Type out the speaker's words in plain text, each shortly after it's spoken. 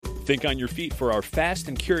Think on your feet for our Fast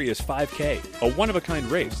and Curious 5K, a one-of-a-kind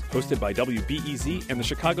race hosted by WBEZ and the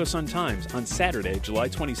Chicago Sun-Times on Saturday, July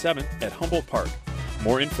 27th at Humboldt Park.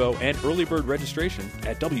 More info and early bird registration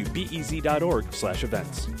at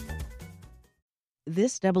wbez.org/events.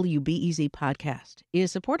 This WBEZ podcast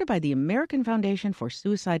is supported by the American Foundation for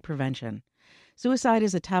Suicide Prevention. Suicide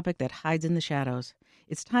is a topic that hides in the shadows.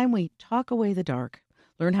 It's time we talk away the dark.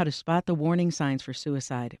 Learn how to spot the warning signs for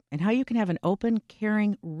suicide and how you can have an open,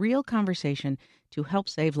 caring, real conversation to help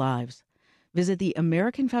save lives. Visit the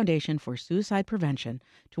American Foundation for Suicide Prevention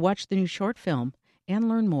to watch the new short film and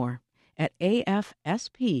learn more at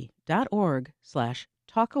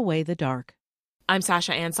afsp.org/talkawaythedark. I'm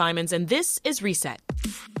Sasha Ann Simons, and this is Reset.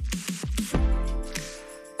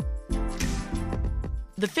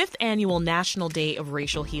 The 5th annual National Day of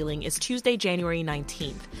Racial Healing is Tuesday, January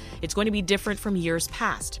 19th. It's going to be different from years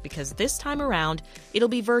past because this time around, it'll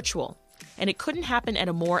be virtual. And it couldn't happen at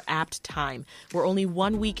a more apt time. We're only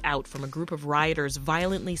 1 week out from a group of rioters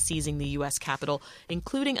violently seizing the U.S. Capitol,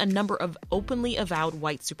 including a number of openly avowed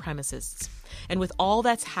white supremacists. And with all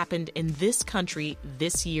that's happened in this country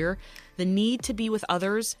this year, the need to be with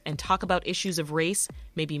others and talk about issues of race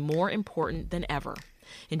may be more important than ever.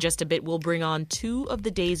 In just a bit, we'll bring on two of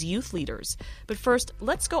the day's youth leaders. But first,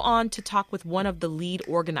 let's go on to talk with one of the lead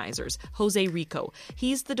organizers, Jose Rico.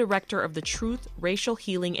 He's the director of the Truth, Racial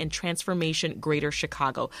Healing, and Transformation Greater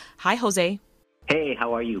Chicago. Hi, Jose. Hey,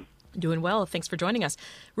 how are you? Doing well. Thanks for joining us.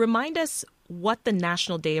 Remind us what the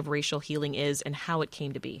National Day of Racial Healing is and how it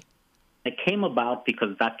came to be. It came about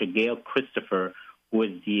because Dr. Gail Christopher, who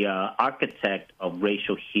is the architect of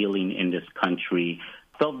racial healing in this country,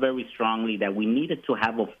 felt very strongly that we needed to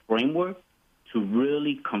have a framework to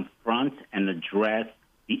really confront and address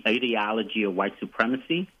the ideology of white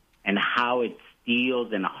supremacy and how it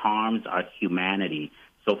steals and harms our humanity.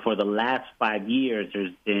 So for the last 5 years,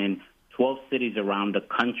 there's been 12 cities around the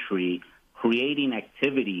country creating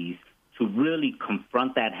activities to really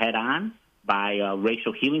confront that head-on by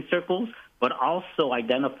racial healing circles, but also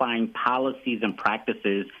identifying policies and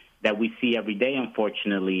practices that we see every day,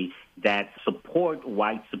 unfortunately, that support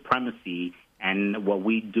white supremacy. And what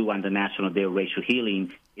we do on the National Day of Racial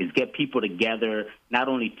Healing is get people together not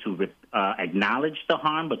only to acknowledge the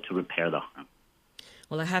harm, but to repair the harm.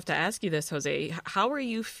 Well, I have to ask you this, Jose. How are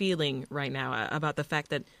you feeling right now about the fact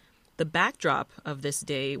that the backdrop of this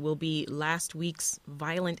day will be last week's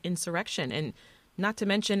violent insurrection, and not to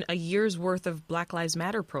mention a year's worth of Black Lives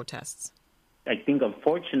Matter protests? I think,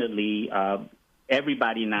 unfortunately,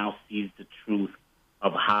 everybody now sees the truth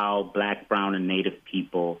of how Black, brown, and Native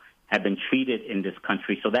people have been treated in this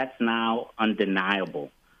country. So that's now undeniable.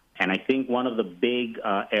 And I think one of the big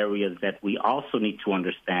areas that we also need to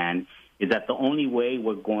understand is that the only way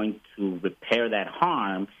we're going to repair that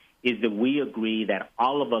harm is that we agree that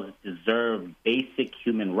all of us deserve basic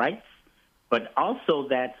human rights, but also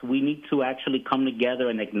that we need to actually come together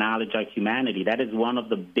and acknowledge our humanity. That is one of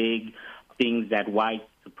the big things that white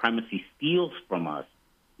supremacy steals from us,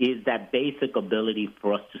 is that basic ability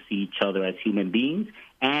for us to see each other as human beings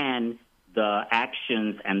and the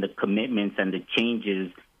actions and the commitments and the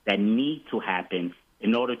changes that need to happen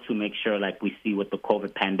in order to make sure, like we see with the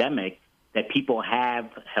COVID pandemic, that people have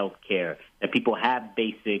health care, that people have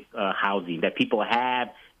basic housing, that people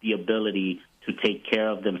have the ability to take care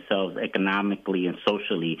of themselves economically and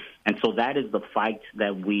socially. And so that is the fight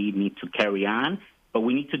that we need to carry on. But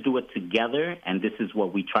we need to do it together, and this is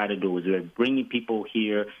what we try to do, is we're bringing people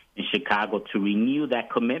here in Chicago to renew that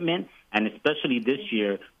commitment, and especially this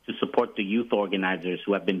year to support the youth organizers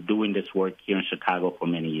who have been doing this work here in Chicago for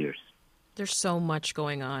many years. There's so much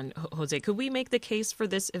going on, Jose. Could we make the case for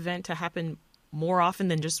this event to happen more often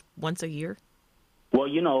than just once a year? Well,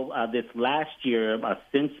 this last year,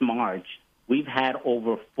 since March, we've had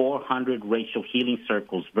over 400 racial healing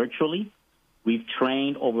circles virtually. We've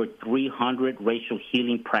trained over 300 racial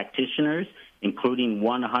healing practitioners, including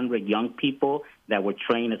 100 young people that were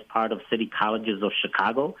trained as part of City Colleges of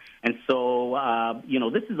Chicago. And so,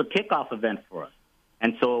 this is a kickoff event for us.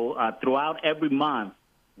 And so throughout every month,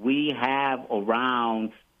 we have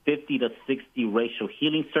around 50 to 60 racial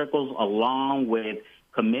healing circles, along with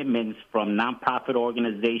commitments from nonprofit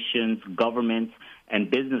organizations, governments,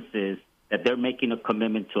 and businesses that they're making a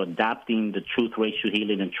commitment to adopting the Truth, Racial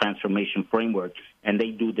Healing, and Transformation framework, and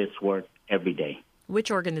they do this work every day.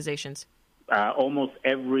 Which organizations? Almost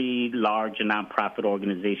every large nonprofit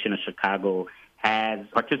organization in Chicago has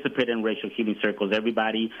participated in racial healing circles.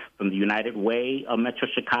 Everybody from the United Way of Metro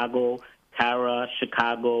Chicago, Tara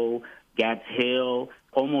Chicago, Gads Hill,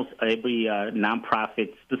 almost every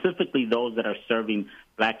nonprofit, specifically those that are serving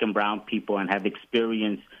Black and brown people and have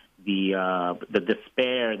experienced the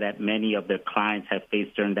despair that many of their clients have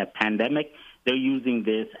faced during that pandemic, they're using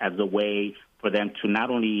this as a way for them to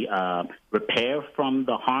not only repair from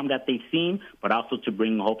the harm that they've seen, but also to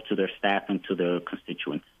bring hope to their staff and to their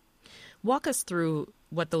constituents. Walk us through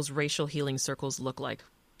what those racial healing circles look like.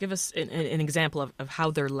 Give us an example of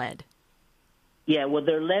how they're led. Yeah, well,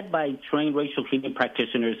 they're led by trained racial healing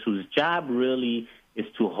practitioners whose job really is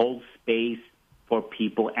to hold space for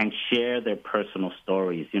people and share their personal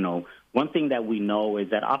stories. You know, one thing that we know is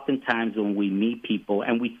that oftentimes when we meet people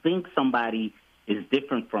and we think somebody is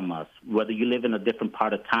different from us, whether you live in a different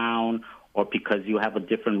part of town or because you have a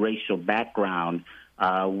different racial background,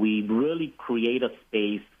 we really create a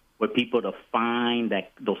space where people to find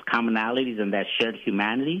that those commonalities and that shared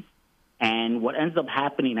humanity. And what ends up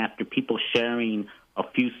happening after people sharing a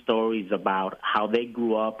few stories about how they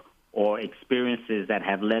grew up or experiences that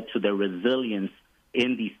have led to their resilience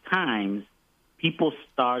in these times, people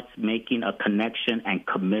start making a connection and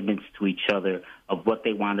commitments to each other of what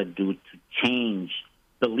they want to do to change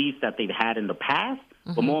beliefs that they've had in the past,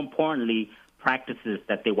 but more importantly, practices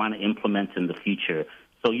that they want to implement in the future.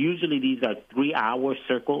 So usually these are 3-hour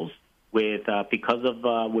circles with, because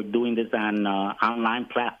of we're doing this on online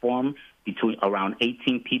platform, between around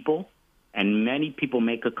 18 people. And many people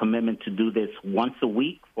make a commitment to do this once a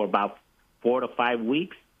week for about 4 to 5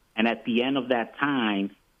 weeks. And at the end of that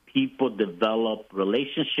time, people develop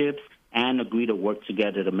relationships and agree to work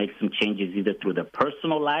together to make some changes either through their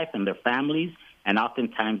personal life and their families and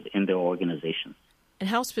oftentimes in their organizations. And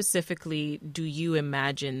how specifically do you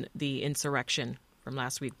imagine the insurrection from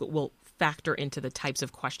last week will factor into the types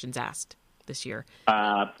of questions asked this year?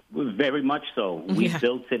 Very much so. We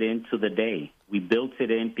built it into the day. We built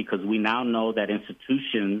it in because we now know that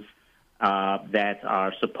institutions that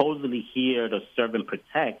are supposedly here to serve and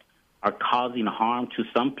protect are causing harm to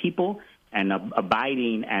some people and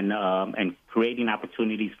abiding and creating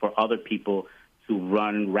opportunities for other people to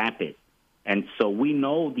run rampant. And so we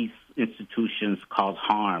know these institutions cause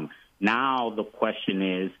harm. Now the question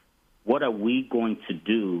is, what are we going to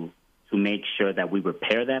do to make sure that we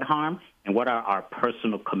repair that harm, and what are our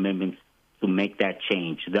personal commitments to make that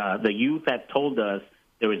change? The youth have told us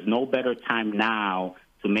there is no better time now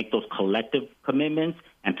to make those collective commitments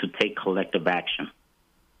and to take collective action.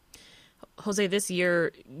 Jose, this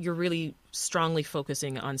year you're really strongly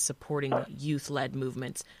focusing on supporting youth-led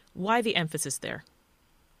movements. Why the emphasis there?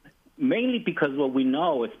 Mainly because what we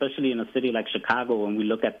know, especially in a city like Chicago, when we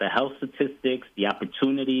look at the health statistics, the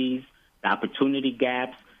opportunities, the opportunity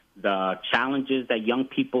gaps, the challenges that young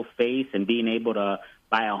people face and being able to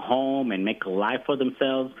buy a home and make a life for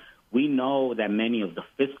themselves, we know that many of the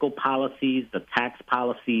fiscal policies, the tax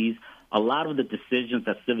policies, a lot of the decisions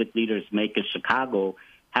that civic leaders make in Chicago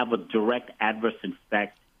have a direct adverse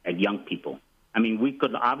effect at young people. I mean, we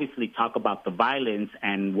could obviously talk about the violence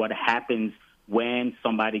and what happens when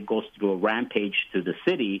somebody goes through a rampage to the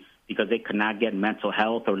city because they cannot get mental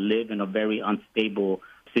health or live in a very unstable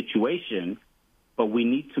situation. But we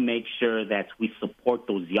need to make sure that we support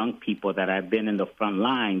those young people that have been in the front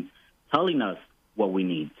lines telling us what we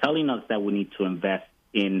need, telling us that we need to invest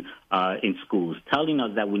in schools, telling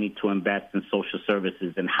us that we need to invest in social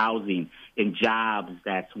services and housing, in jobs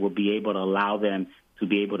that will be able to allow them to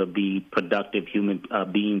be able to be productive human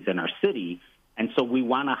beings in our city. And so we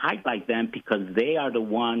want to highlight them because they are the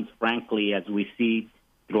ones, frankly, as we see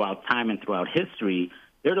throughout time and throughout history,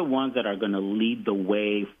 they're the ones that are going to lead the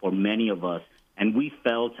way for many of us. And we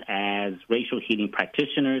felt as racial healing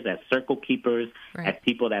practitioners, as circle keepers, as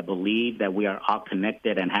people that believe that we are all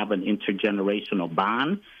connected and have an intergenerational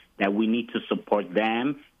bond, that we need to support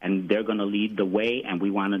them, and they're going to lead the way, and we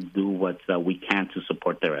want to do what we can to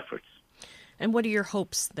support their efforts. And what are your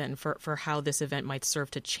hopes, then, for how this event might serve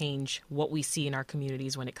to change what we see in our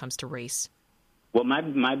communities when it comes to race? Well,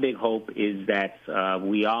 my big hope is that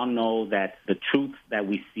we all know that the truth that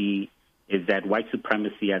we see is that white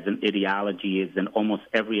supremacy as an ideology is in almost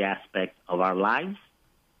every aspect of our lives,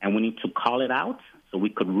 and we need to call it out so we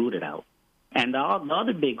could root it out. And the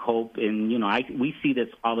other big hope, and we see this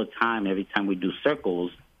all the time every time we do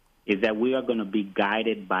circles, is that we are going to be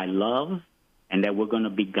guided by love and that we're going to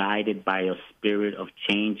be guided by a spirit of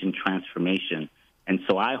change and transformation. And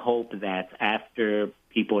so I hope that after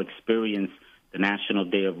people experience the National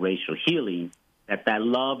Day of Racial Healing, that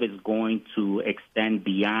love is going to extend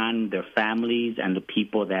beyond their families and the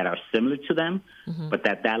people that are similar to them, but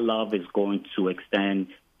that love is going to extend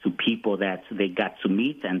to people that they got to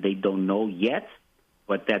meet and they don't know yet,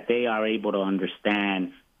 but that they are able to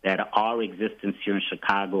understand that our existence here in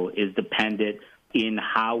Chicago is dependent in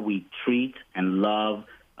how we treat and love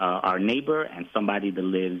our neighbor and somebody that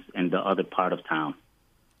lives in the other part of town.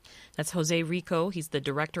 That's Jose Rico. He's the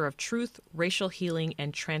director of Truth, Racial Healing,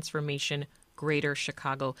 and Transformation, Greater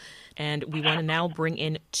Chicago. And we want to now bring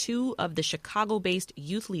in two of the Chicago-based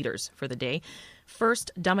youth leaders for the day.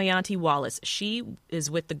 First, Damayanti Wallace. She is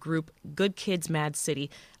with the group Good Kids Mad City.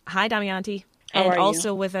 Hi, Damayanti. And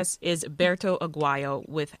also with us is Berto Aguayo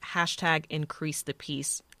with hashtag Increase the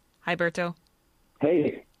Peace. Hi, Berto.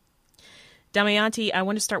 Hey. Damayanti, I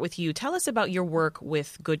want to start with you. Tell us about your work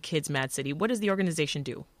with Good Kids Mad City. What does the organization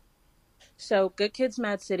do? So Good Kids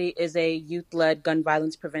Mad City is a youth-led gun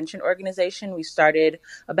violence prevention organization. We started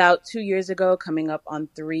about 2 years ago, coming up on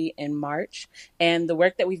 3 in March. And the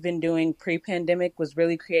work that we've been doing pre-pandemic was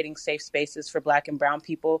really creating safe spaces for Black and Brown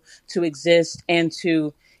people to exist and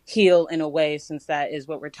to heal in a way, since that is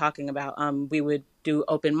what we're talking about. We would do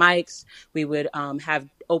open mics. We would have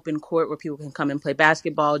open court where people can come and play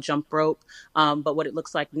basketball, jump rope. But what it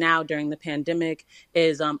looks like now during the pandemic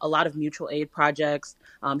is a lot of mutual aid projects,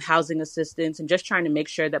 housing assistance, and just trying to make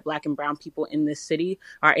sure that Black and Brown people in this city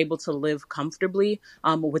are able to live comfortably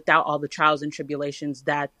without all the trials and tribulations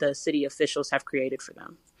that the city officials have created for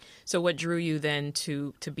them. So what drew you then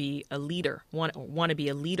to be a leader, want to be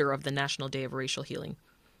a leader of the National Day of Racial Healing?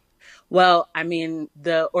 Well, I mean,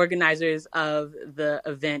 the organizers of the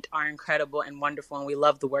event are incredible and wonderful, and we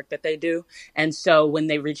love the work that they do. And so when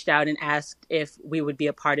they reached out and asked if we would be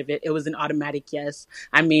a part of it, it was an automatic yes.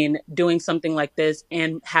 I mean, doing something like this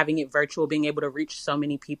and having it virtual, being able to reach so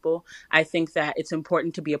many people, I think that it's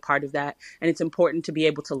important to be a part of that. And it's important to be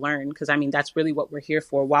able to learn, because, I mean, that's really what we're here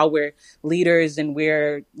for. While we're leaders and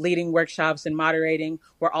we're leading workshops and moderating,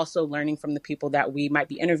 we're also learning from the people that we might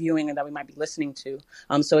be interviewing and that we might be listening to.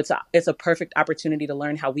 So it's a perfect opportunity to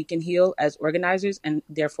learn how we can heal as organizers and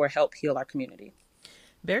therefore help heal our community.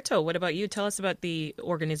 Berto, what about you? Tell us about the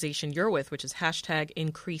organization you're with, which is hashtag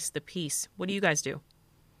Increase the Peace. What do you guys do?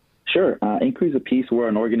 Sure. Increase the Peace, we're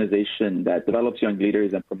an organization that develops young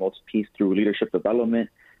leaders and promotes peace through leadership development,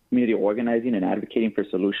 community organizing, and advocating for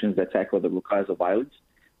solutions that tackle the root cause of violence.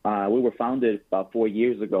 We were founded about 4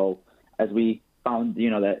 years ago as we found,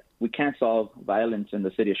 that we can't solve violence in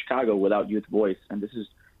the city of Chicago without youth voice. And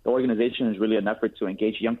the organization is really an effort to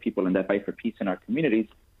engage young people in that fight for peace in our communities.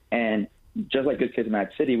 And just like Good Kids Mad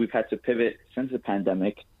City, we've had to pivot since the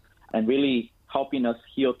pandemic and really helping us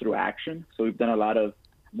heal through action. So we've done a lot of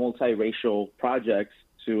multiracial projects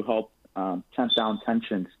to help tamp down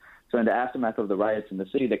tensions. So in the aftermath of the riots in the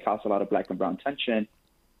city that caused a lot of Black and Brown tension,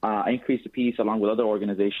 Increase the Peace, along with other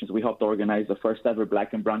organizations, we helped organize the first ever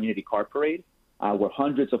Black and Brown Unity Car Parade, where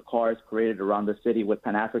hundreds of cars paraded around the city with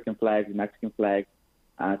Pan-African flags, Mexican flags,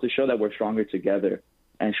 to show that we're stronger together.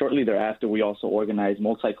 And shortly thereafter, we also organized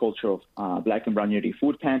multicultural Black and Brown Unity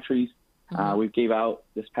food pantries. We gave out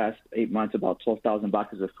this past 8 months about 12,000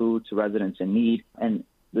 boxes of food to residents in need. And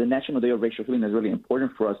the National Day of Racial Healing is really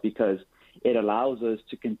important for us because it allows us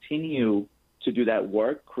to continue to do that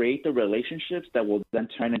work, create the relationships that will then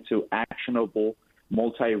turn into actionable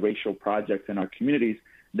multiracial projects in our communities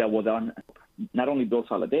that will then not only build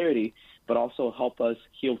solidarity, but also help us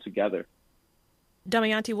heal together.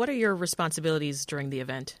 Damayanti, what are your responsibilities during the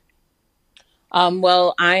event?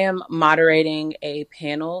 Well, I am moderating a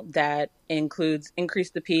panel that includes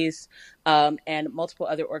Increase the Peace and multiple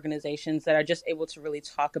other organizations that are just able to really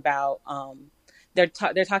talk about, they're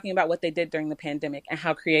talking about what they did during the pandemic and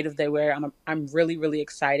how creative they were. I'm really, really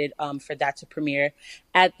excited for that to premiere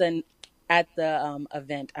at the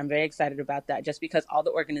event. I'm very excited about that just because all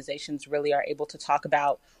the organizations really are able to talk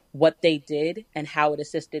about what they did and how it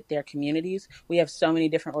assisted their communities. We have so many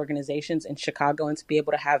different organizations in Chicago, and to be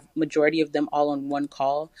able to have majority of them all on one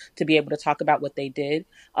call to be able to talk about what they did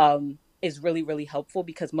is really, really helpful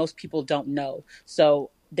because most people don't know.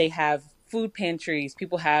 So they have food pantries.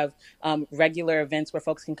 People have regular events where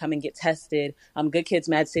folks can come and get tested. Good Kids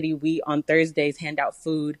Mad City, we on Thursdays hand out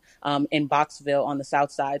food in Boxville on the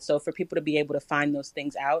South Side. So for people to be able to find those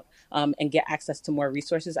things out and get access to more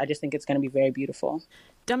resources, I just think it's going to be very beautiful.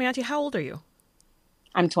 Damayanti, how old are you?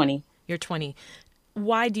 I'm 20. You're 20.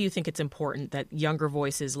 Why do you think it's important that younger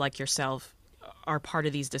voices like yourself are part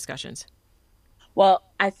of these discussions? Well,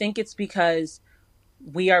 I think it's because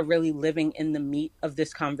we are really living in the meat of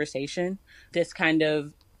this conversation, this kind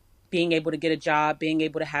of being able to get a job, being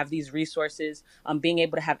able to have these resources, being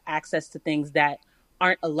able to have access to things that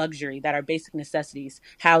aren't a luxury, that are basic necessities,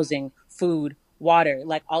 housing, food, water,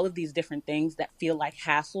 like all of these different things that feel like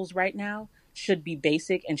hassles right now should be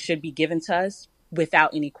basic and should be given to us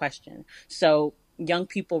without any question. So young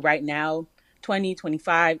people right now, 20,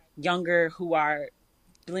 25, younger, who are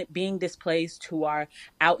being displaced, who are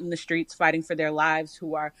out in the streets fighting for their lives,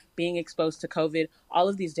 who are being exposed to COVID. All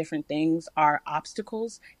of these different things are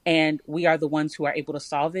obstacles, and we are the ones who are able to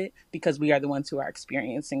solve it because we are the ones who are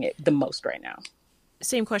experiencing it the most right now.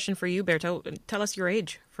 Same question for you, Berto. Tell us your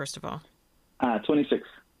age, first of all. 26.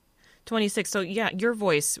 26. So, yeah, your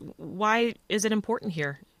voice. Why is it important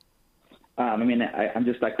here? I'm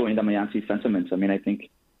just echoing Damayanti's sentiments. I think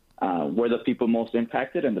we're the people most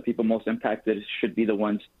impacted, and the people most impacted should be the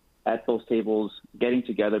ones at those tables, getting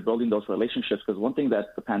together, building those relationships. Because one thing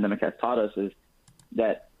that the pandemic has taught us is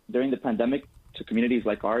that during the pandemic, to communities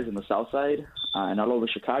like ours in the South Side and all over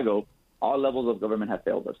Chicago, all levels of government have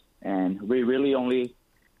failed us. And we really only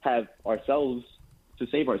have ourselves to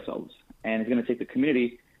save ourselves. And it's going to take the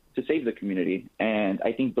community to save the community. And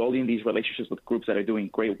I think building these relationships with groups that are doing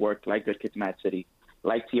great work, like Good Kids Mad City,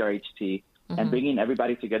 like TRHT, and bringing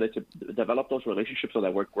everybody together to develop those relationships so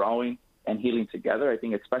that we're growing and healing together, I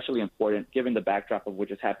think it's especially important given the backdrop of what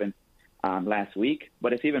just happened last week.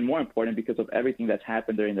 But it's even more important because of everything that's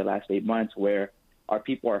happened during the last 8 months, where our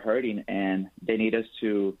people are hurting and they need us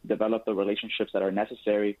to develop the relationships that are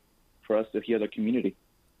necessary for us to heal the community.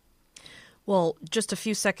 Well, just a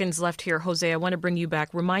few seconds left here. Jose, I want to bring you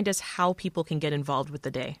back. Remind us how people can get involved with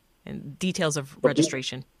the day and details of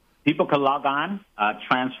registration. People can log on,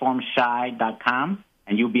 transformshy.com,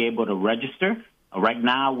 and you'll be able to register. Right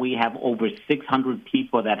now, we have over 600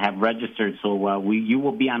 people that have registered, so you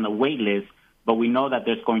will be on the wait list, but we know that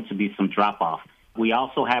there's going to be some drop-off. We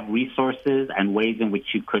also have resources and ways in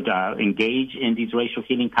which you could engage in these racial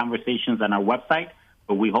healing conversations on our website,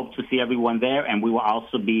 but we hope to see everyone there, and we will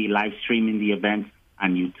also be live streaming the event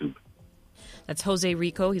on YouTube. That's Jose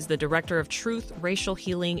Rico. He's the Director of Truth, Racial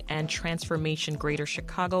Healing, and Transformation Greater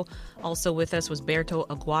Chicago. Also with us was Berto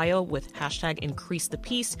Aguayo with hashtag Increase the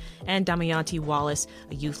Peace, and Damayanti Wallace,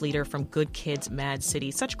 a youth leader from Good Kids Mad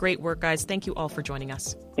City. Such great work, guys. Thank you all for joining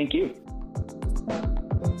us. Thank you.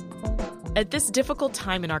 At this difficult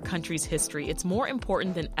time in our country's history, it's more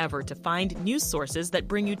important than ever to find news sources that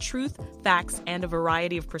bring you truth, facts, and a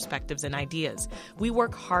variety of perspectives and ideas. We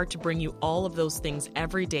work hard to bring you all of those things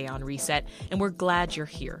every day on Reset, and we're glad you're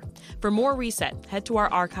here. For more Reset, head to our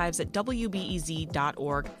archives at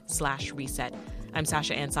wbez.org/reset. I'm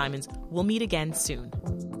Sasha Ann Simons. We'll meet again soon.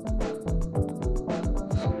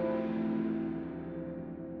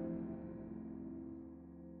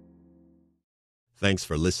 Thanks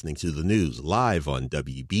for listening to the news live on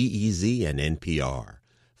WBEZ and NPR.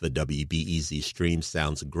 The WBEZ stream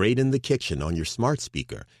sounds great in the kitchen on your smart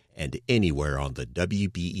speaker and anywhere on the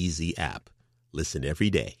WBEZ app. Listen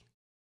every day.